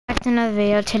Back to another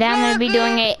video. Today I'm going to be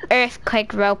doing a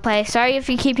earthquake roleplay. Sorry if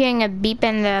you keep hearing a beep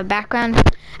in the background.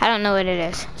 I don't know what it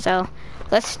is. So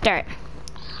let's start.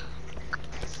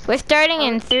 We're starting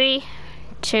in 3,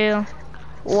 2,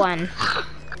 1.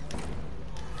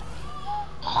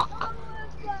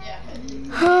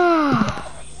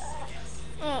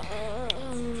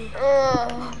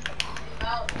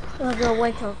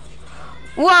 Wake up.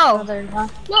 Whoa! No!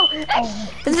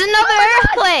 This is another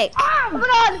earthquake! Oh my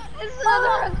god! It's another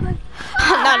earthquake!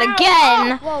 Not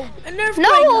again! Whoa! An earthquake.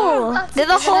 No! There's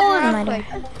a hole in my door.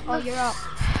 Oh, you're up.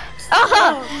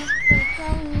 Oh!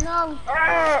 No!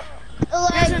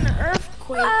 There's an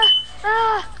earthquake.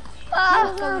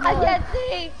 I can't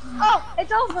see! Oh,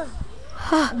 it's over!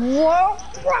 Whoa!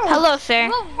 Hello, sir.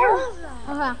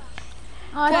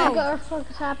 I think an earthquake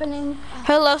is happening.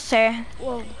 Hello, sir.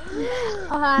 Whoa.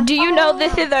 Do you know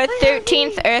this is our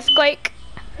 13th earthquake?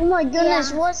 Oh my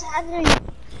goodness, what's happening?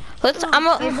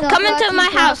 Come into my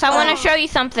house. I want to show you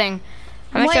something.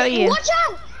 I'm gonna show you. Watch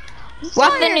out!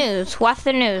 Watch the news. Watch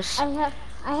the news.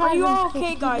 Are you all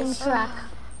okay, guys?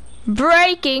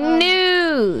 Breaking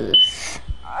news.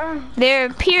 There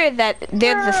appears that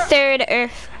there's the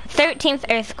 13th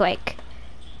earthquake.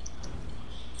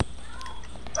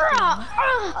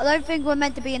 I don't think we're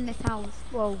meant to be in this house.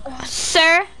 Whoa.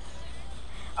 Sir?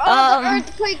 The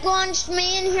earthquake launched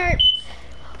me in here.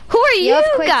 Who are you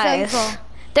earthquake's guys? over.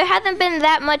 There hasn't been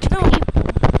that much people.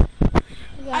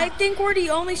 I think we're the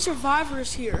only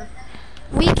survivors here.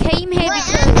 We came here I'm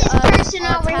because this person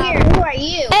over here. Who are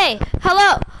you? Hey,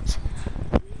 hello.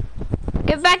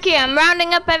 Get back here. I'm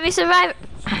rounding up every survivor.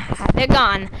 They're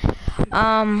gone.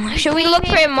 Should we look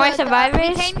for more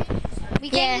survivors? We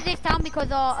came to this town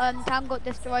because our town got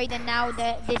destroyed, and now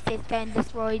this is getting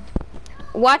destroyed.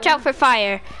 Watch out for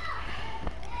fire.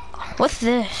 What's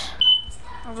this?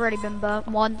 I've already been burnt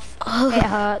once. It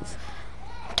hurts.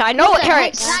 I know it What's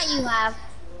hurts. that you have?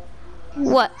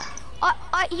 What?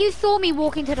 You saw me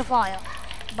walk into the fire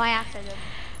by accident.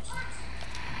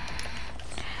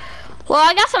 Well,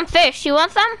 I got some fish. You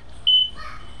want some?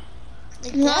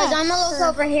 No, I'm gonna look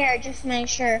over here just to make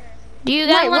sure. Do you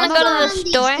guys want to go to the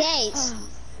store?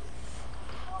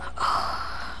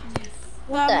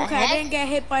 Well, the I'm okay. I heck? didn't get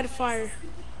hit by the fire.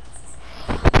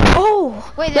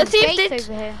 Oh, Wait, let's there's see if gates this.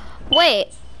 over here. Wait,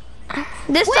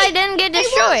 this side didn't get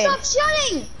destroyed. It won't stop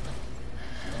shutting.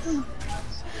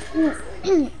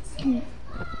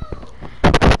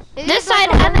 This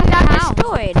side hasn't got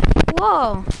destroyed.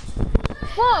 Whoa.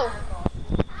 Whoa.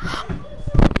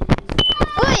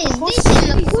 What is this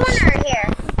in the corner here?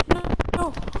 No.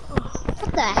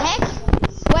 What the heck?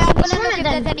 Well, I'm gonna Which one look of if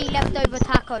them? there's any leftover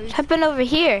tacos. What's happened over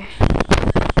here?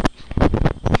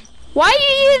 Why are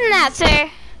you using that, sir?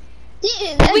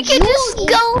 We could just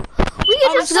go. We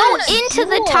could just go into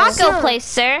the taco Sir. place,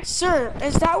 sir. Sir,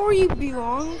 is that where you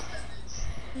belong?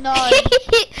 No, I'm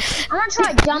gonna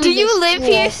try dumbing Do you this live fool.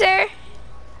 here, sir?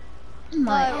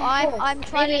 no, I'm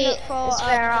trying to look for it's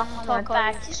better off on my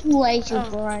back. tacos. It's way too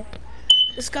bright.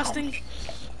 Disgusting.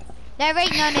 There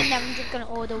ain't none in there. I'm just gonna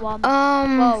order one.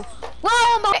 Whoa.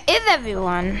 Whoa! Where is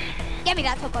everyone? Get me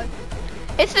that taco.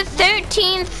 It's the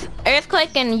 13th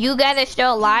earthquake and you guys are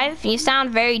still alive? You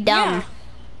sound very dumb. Yeah.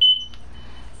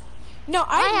 No,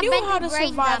 I I have knew how mental to brain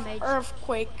survive damage.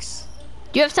 earthquakes.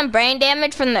 Do you have some brain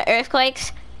damage from the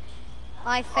earthquakes?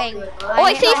 I think. Oh,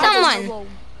 I hit see my head on the someone. wall.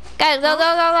 Guys, go, go,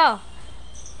 go,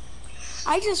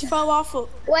 I just fell off a...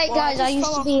 Wait, well, guys, I just used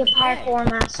fell to off be a bed. parkour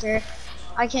master.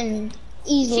 I can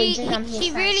easily jump here.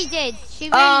 She really did. She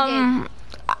really go.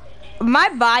 My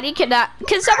body cannot.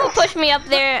 Can someone push me up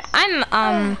there?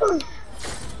 I'm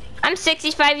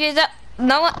 65 years old.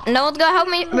 No one's gonna help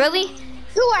me. Really?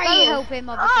 Who are did. Go you? help him,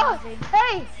 obviously.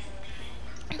 Hey!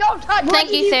 Don't touch me!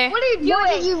 Thank you, sir. What are you doing?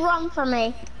 Why did you run from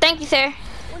me? Thank you, sir.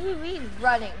 What do you mean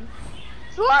running?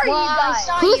 Who are you guys?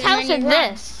 Whose house is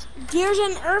this? There's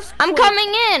an earthquake. I'm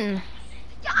coming in.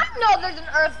 I know there's an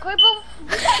earthquake,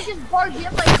 but you can't just barge in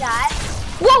like that.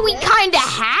 Well, we kinda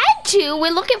had to.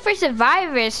 We're looking for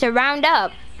survivors to round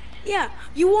up. Yeah,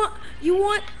 you want...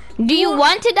 Do you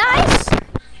want to die?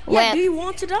 Yeah, Well, do you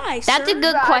want to die, that's a sir?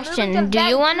 good question. Do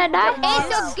you want to die?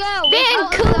 It's a girl.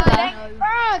 Vancouver.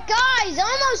 Guys,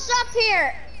 almost up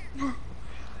here.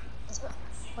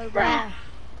 Wait, where?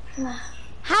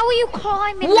 How are you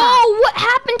climbing that? Whoa! What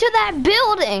happened to that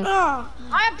building?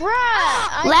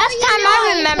 Last time I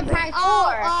remember,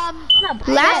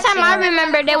 last time I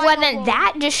remembered, it wasn't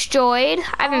that destroyed.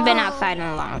 I haven't been outside in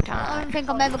a long I time. don't think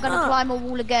I'm ever gonna climb a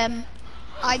wall again.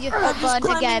 I just got Just burned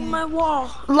climbing again. my wall.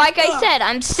 Like I said,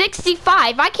 I'm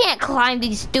 65. I can't climb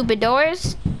these stupid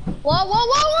doors.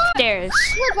 Whoa! Stairs.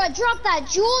 Look, I dropped that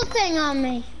jewel thing on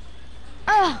me.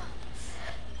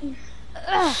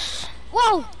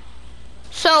 Whoa!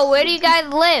 So, where do you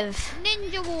guys live?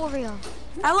 Ninja Warrior.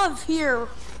 I live here.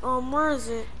 Where is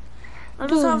it? I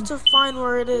just have to find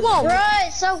where it is. Whoa! Bro,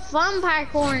 it's so fun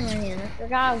parkouring in. I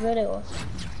forgot how good it was.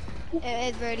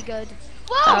 It is really good.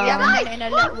 Whoa, Yeah, guys, in a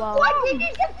look, little while. what did you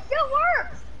just still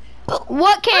work?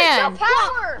 What There's can? still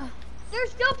power.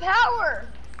 There's still power.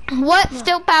 What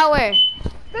still power?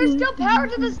 There's still power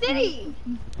to the city.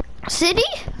 City?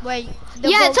 Wait.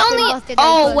 Yeah, it's only.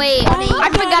 Oh wait, I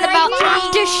forgot about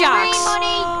aftershocks.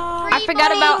 I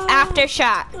forgot about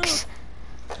aftershocks.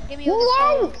 Give me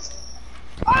all the stuff.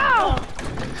 Oh,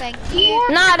 Thank you.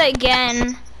 Not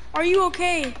again. Are you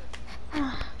okay?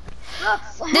 look.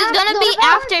 There's gonna be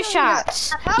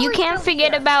aftershocks. You can't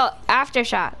forget here. about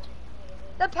aftershocks.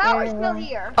 The power's still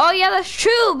here. Oh yeah, that's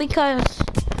true because.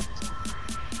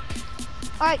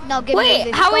 Alright, now give me Wait,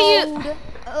 this how are you? gold.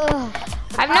 Ugh.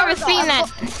 I've never seen that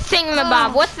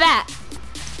thingamabob. What's that?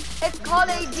 It's called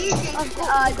a DJ.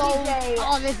 DJ.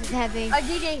 Oh, this is heavy. A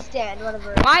DJ stand,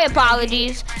 whatever. My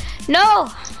apologies. No.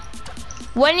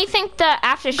 When do you think the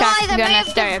aftershocks Guys, are I may gonna have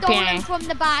start just stolen appearing? from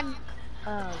the bank.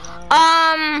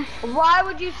 Why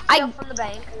would you steal from the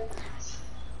bank?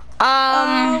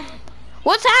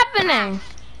 What's happening?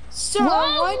 Sir,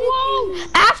 why did you?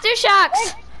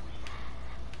 Aftershocks.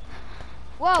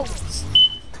 Whoa,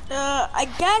 I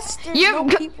guess there's You're no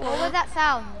g- people. what was that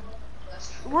sound?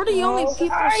 We're the only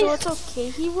people, so it's okay.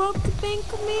 He robbed the bank,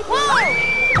 maybe.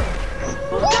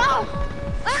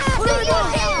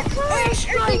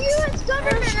 The U.S.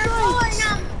 government are calling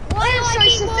out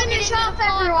airstrikes to finish off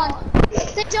everyone.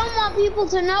 They don't want people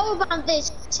to know about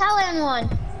this. Tell anyone.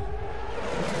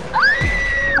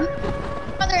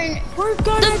 We're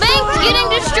gonna The bank's die. getting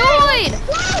destroyed.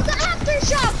 Whoa, the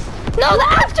aftershock! No, the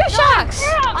aftershocks.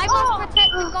 I must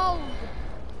protect the gold.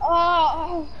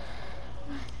 Oh.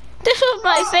 This was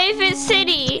my favorite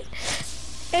city.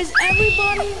 Is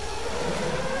everybody?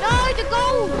 No, the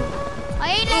gold.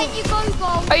 I ain't letting you go,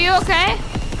 gold. Are you okay?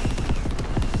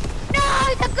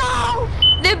 No, the gold.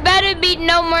 There better be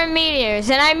no more meteors,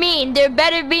 and I mean there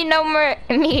better be no more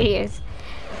meteors.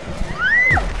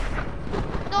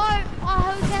 No, our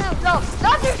hotel. No,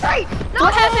 not your street. No.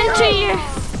 What happened to your?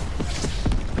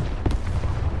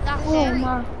 That's Oh it.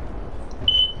 my.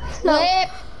 No. Flip.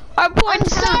 Our poor I'm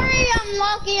town. sorry, I'm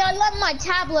lucky. I left my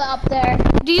tablet up there.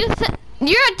 Do you think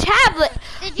you're a tablet?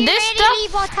 Did you There's really stuff.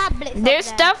 leave our tablets up There's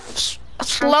there? stuff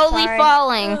slowly sorry.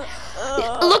 falling.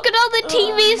 Look at all the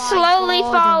TVs my slowly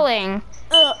God. falling.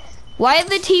 Why are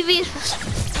the TVs?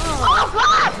 Oh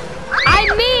God! I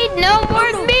mean, no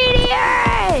more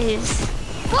meteors.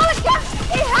 Well,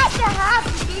 it had to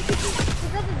happen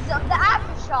because of the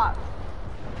aftershock.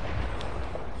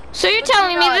 So you're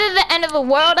telling me this is the end of the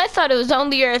world? I thought it was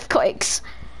only earthquakes.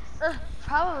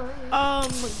 Probably.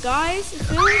 Guys,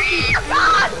 if it was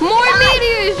God! More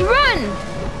meteors, run!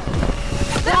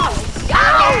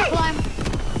 Climb.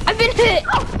 I've been hit.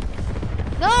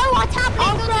 No, our tablets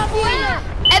on the toilet.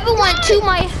 Everyone to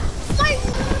my.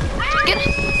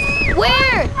 Get.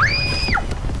 Where?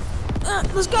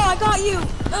 let's go. I got you.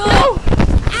 No.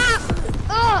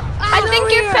 I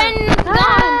think your friend's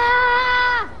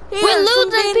gone. Here, We're some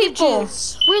losing people.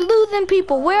 bandages. We're losing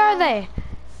people. Where are they?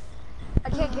 I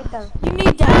can't get them. You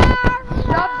need that.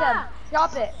 Drop them.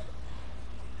 Drop it.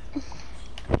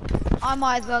 I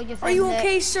might as well just Are you end it.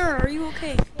 okay, sir? Are you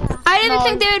okay? I didn't No.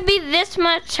 think there would be this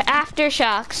much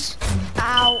aftershocks.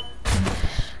 Ow.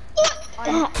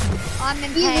 I'm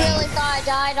in You pain. really thought I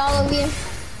died, all of you?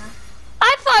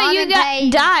 I thought I'm you in got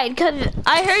pain. died because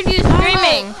I heard you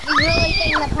screaming. You really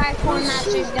think the parkour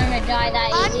master's gonna die that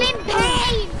I'm easy? in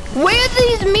pain. Where are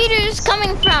these meters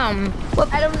coming from?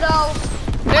 I don't know.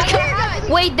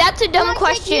 Wait, that's a dumb You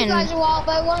question. guys a while,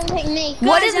 but it won't take me.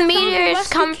 What Guys, do I found the meteors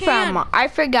best come we can. from? I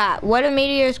forgot. What do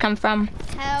meteors come from?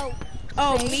 Help.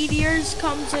 Oh, meteors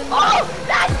comes in. Oh,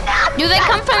 that's not. Do they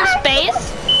come from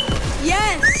space?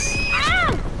 Yes.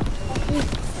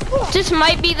 This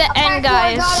might be the end,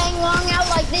 guys. God ain't long out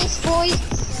like this, boys.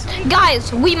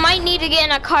 Guys, we might need to get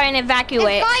in a car and This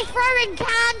evacuate. guy's throwing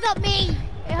cans at me.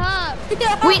 It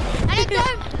hurts. We, And it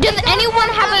don't. does anyone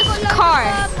have a car?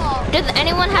 Thermal. Does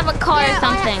anyone have a car or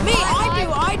something? Me,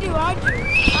 I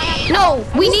do. No,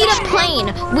 we need a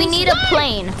plane. We need a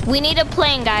plane. We need a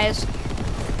plane, guys.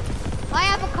 I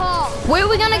have a car. Where are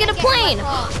we gonna get a plane?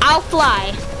 I'll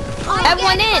fly.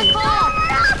 Everyone in.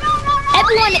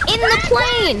 Everyone in the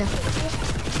plane.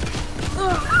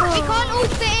 We can't all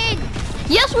fit in.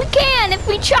 Yes, we can if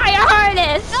we try our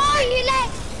hardest. No, you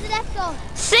left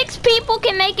off. 6 people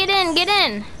can make it in. Get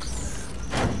in.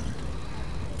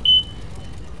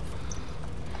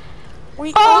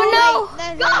 Oh no!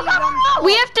 Let's only run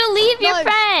We have to leave your No.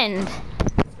 friend.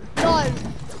 No,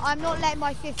 I'm not letting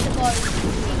my sister go. She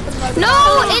can go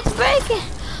No, with it's breaking.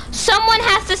 Someone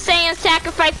has to stay and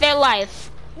sacrifice their life.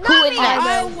 Who is I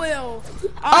that? will.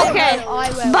 Okay.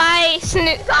 I will. Bye,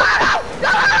 Snoop.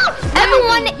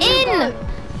 Everyone in.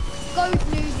 Go,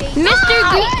 Snoozy. Mr.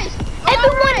 Green.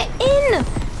 Everyone in.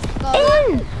 Go.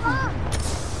 In.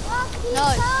 No.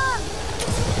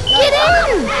 Get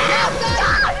in.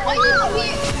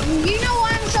 You know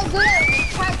why I'm so good at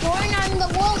parkouring? I'm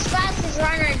the world's fastest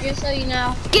runner, just so you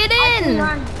know. Get in.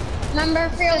 Run.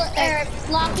 Remember,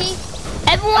 Lucky?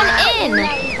 Everyone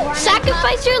in.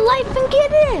 Sacrifice your life and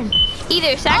get in.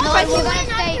 Either sacrifice we're your gonna life.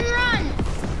 stay.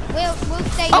 We'll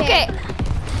stay Okay.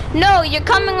 here. No, you're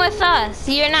coming with us.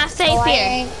 You're not safe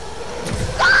here.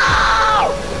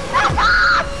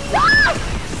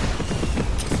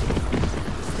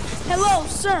 Hello,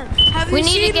 sir. Have We you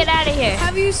need to seen, get out of here.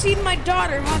 Have you seen my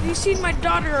daughter? Have you seen my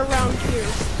daughter around here?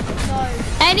 No.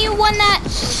 Anyone that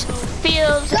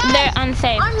feels they're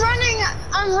unsafe. I'm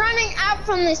running out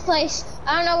from this place.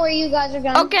 I don't know where you guys are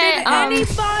going. Okay, Did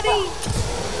anybody?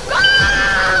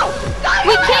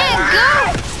 we can't go.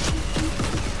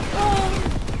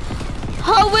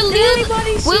 Oh,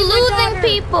 anybody see we're my losing daughter?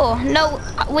 people. No,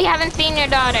 we haven't seen your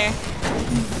daughter.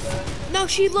 No,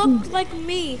 she looked like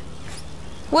me.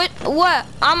 What?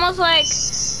 Almost like.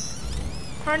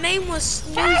 Her name was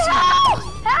Snoozy.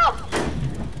 Help!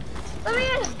 Let me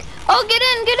in. Oh, get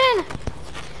in.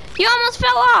 You almost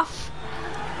fell off.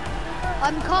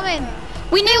 I'm coming.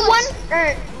 We need one.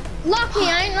 Lucky,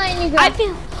 I ain't letting you go. I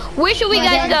feel. Where should we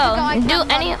guys go? Do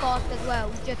any? Fast as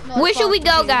well, just not Where as should we fast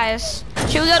as go, you. guys?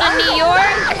 Should we go to New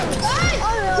York?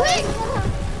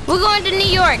 We're going to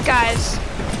New York, guys.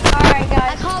 Alright,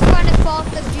 I guys. can't run as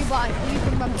fast as you, but you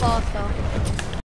can run faster.